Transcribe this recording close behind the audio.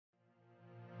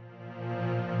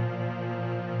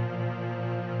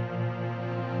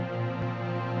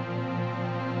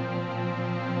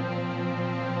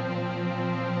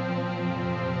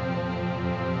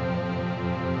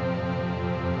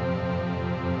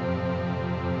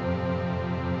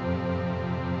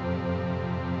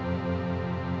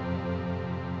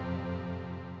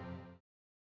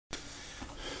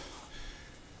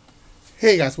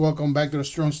Hey guys, welcome back to the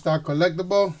Strong Stock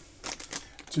Collectible.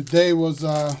 Today was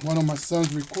one of my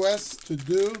son's requests to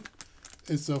do.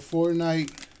 It's a FORTNITE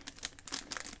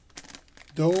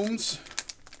Domes.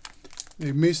 A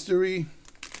mystery.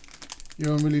 You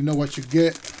don't really know what you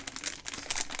get.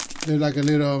 They're like a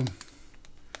little,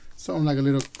 something like a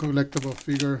little collectible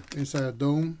figure inside a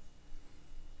dome.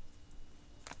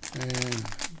 And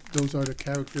those are the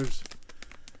characters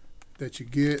that you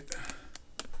get.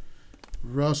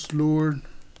 Rust Lord,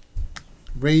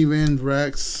 Raven,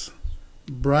 Rex,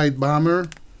 Bright Bomber,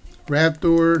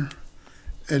 Raptor,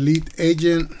 Elite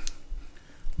Agent,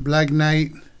 Black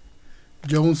Knight,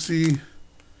 Jonesy,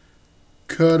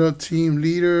 Cutter Team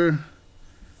Leader,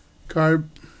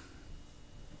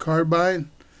 Carbide,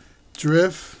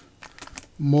 Drift,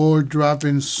 more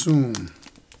dropping soon.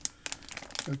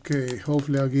 Okay,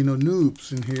 hopefully I'll get no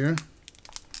noobs in here.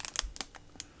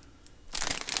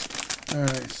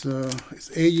 Alright, so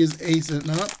it's ages 8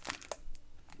 and up.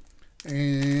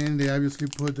 And they obviously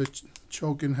put the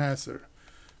choking hazard.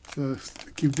 So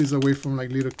keep this away from like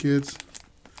little kids.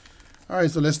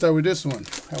 Alright, so let's start with this one.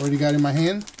 I already got it in my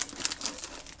hand.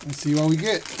 Let's see what we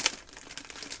get.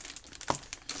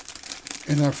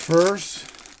 In our first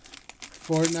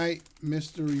FORTNITE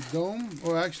Mystery Dome.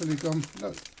 Or actually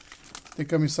look, they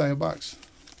come inside a box.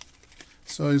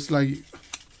 So it's like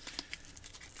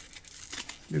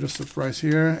little surprise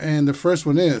here, and the first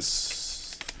one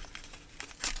is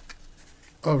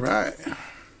all right.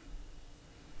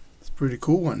 It's a pretty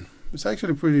cool one. It's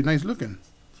actually pretty nice looking.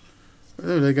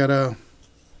 They got a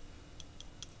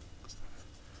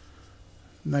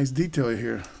nice detail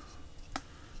here.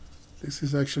 This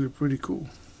is actually pretty cool.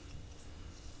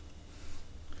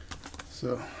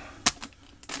 So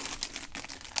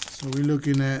we're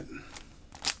looking at,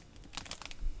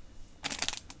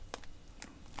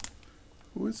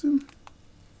 who is him?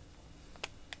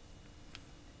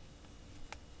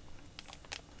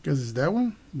 Guess it's that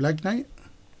one? Black Knight?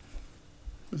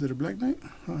 Is it a Black Knight?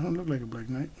 Doesn't look like a Black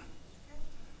Knight.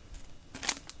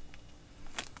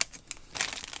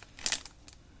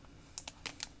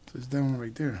 So it's that one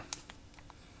right there.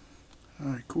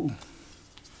 Alright, cool.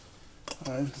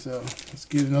 Alright, so let's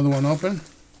get another one open.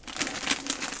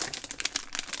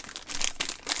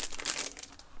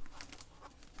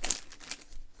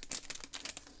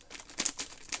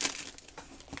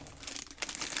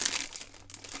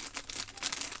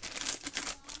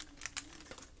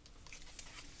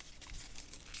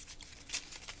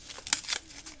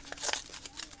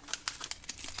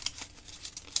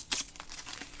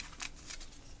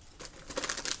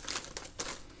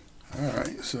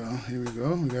 Alright, so here we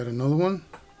go. We got another one.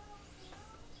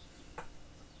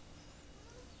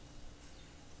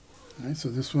 Alright, so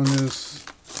this one is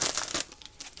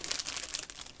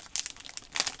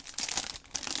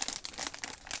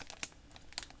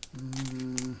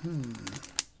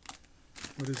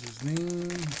what is his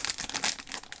name?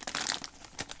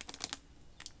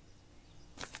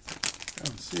 I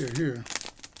don't see it here.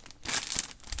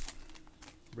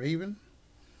 Raven.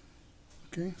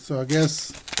 Okay, so I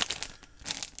guess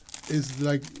it's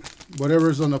like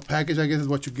whatever's on the package, I guess, is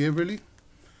what you get, really.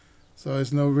 So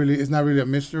it's not really a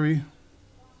mystery.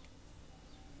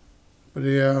 But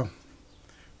yeah,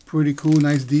 pretty cool,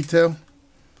 nice detail.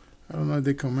 I don't know if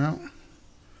they come out.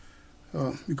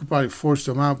 You could probably force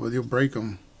them out, but you'll break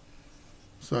them.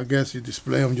 So I guess you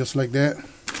display them just like that.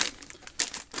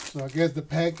 So I guess the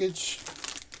package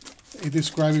is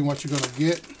describing what you're gonna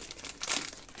get.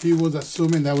 He was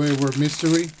assuming that way were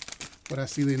mystery, but I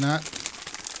see they're not.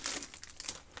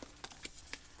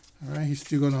 Alright, he's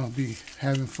still gonna be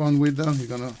having fun with them. He's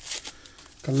gonna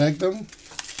collect them.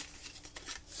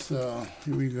 So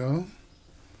here we go.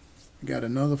 We got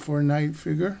another FORTNITE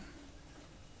figure.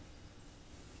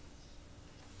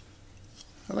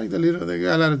 I like the little, they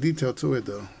got a lot of detail to it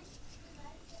though.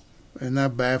 And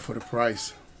not bad for the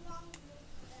price.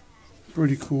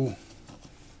 Pretty cool.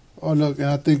 Oh look, and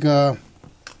I think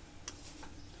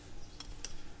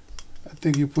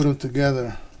you put them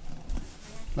together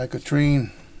like a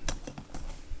train.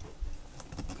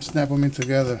 Snap them in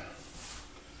together.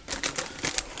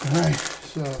 Alright,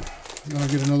 so I'm gonna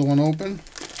get another one open.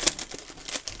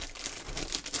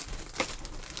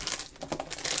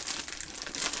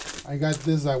 I got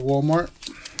this at Walmart.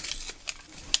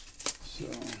 So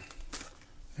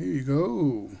here you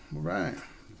go. Alright.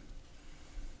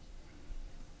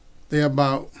 They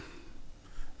about,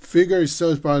 figure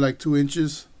itself is probably like 2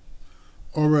 inches.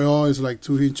 Overall is like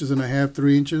 2.5 inches,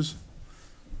 3 inches.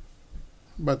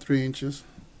 About 3 inches.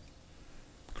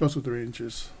 Close to 3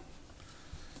 inches.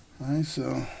 Alright,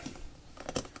 so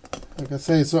like I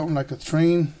say, it's something like a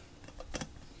train.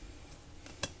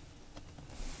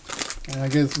 And I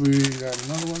guess we got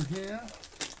another one here.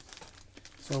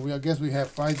 So I guess we have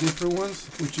 5 different ones,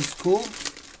 which is cool.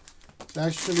 It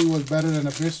actually was better than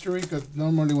a mystery, because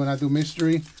normally when I do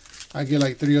mystery, I get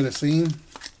like 3 of the same.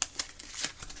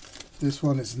 This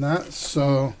one is not.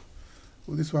 So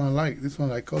well, this one I like. This one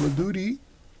I like Call of Duty.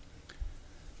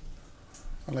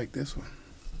 I like this one.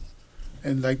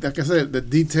 And like I said, the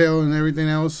detail and everything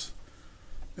else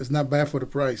is not bad for the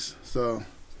price. So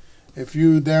if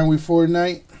you down with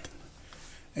Fortnite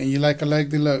and you like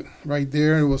collecting, look right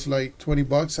there, it was like 20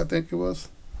 bucks, I think it was,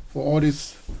 for all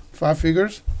these 5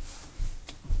 figures.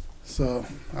 So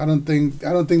I don't think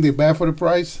they're bad for the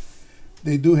price.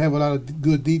 They do have a lot of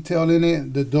good detail in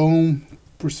it. The dome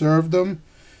preserved them.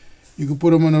 You can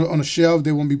put them on a shelf.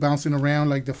 They won't be bouncing around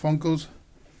like the Funkos.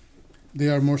 They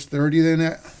are more sturdy than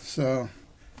that. So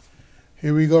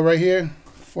here we go right here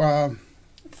for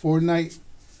Fortnite.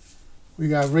 We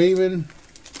got Raven.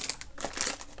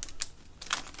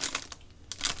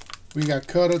 We got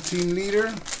Cuddle Team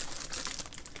Leader.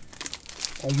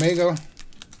 Omega.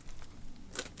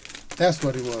 That's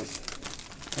what it was.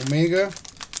 Omega.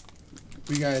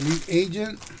 We got Elite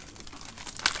Agent.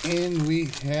 And we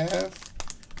have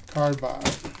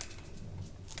Carbide.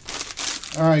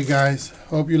 Alright guys,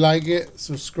 hope you like it.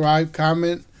 Subscribe,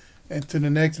 comment, and to the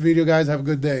next video guys, have a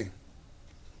good day.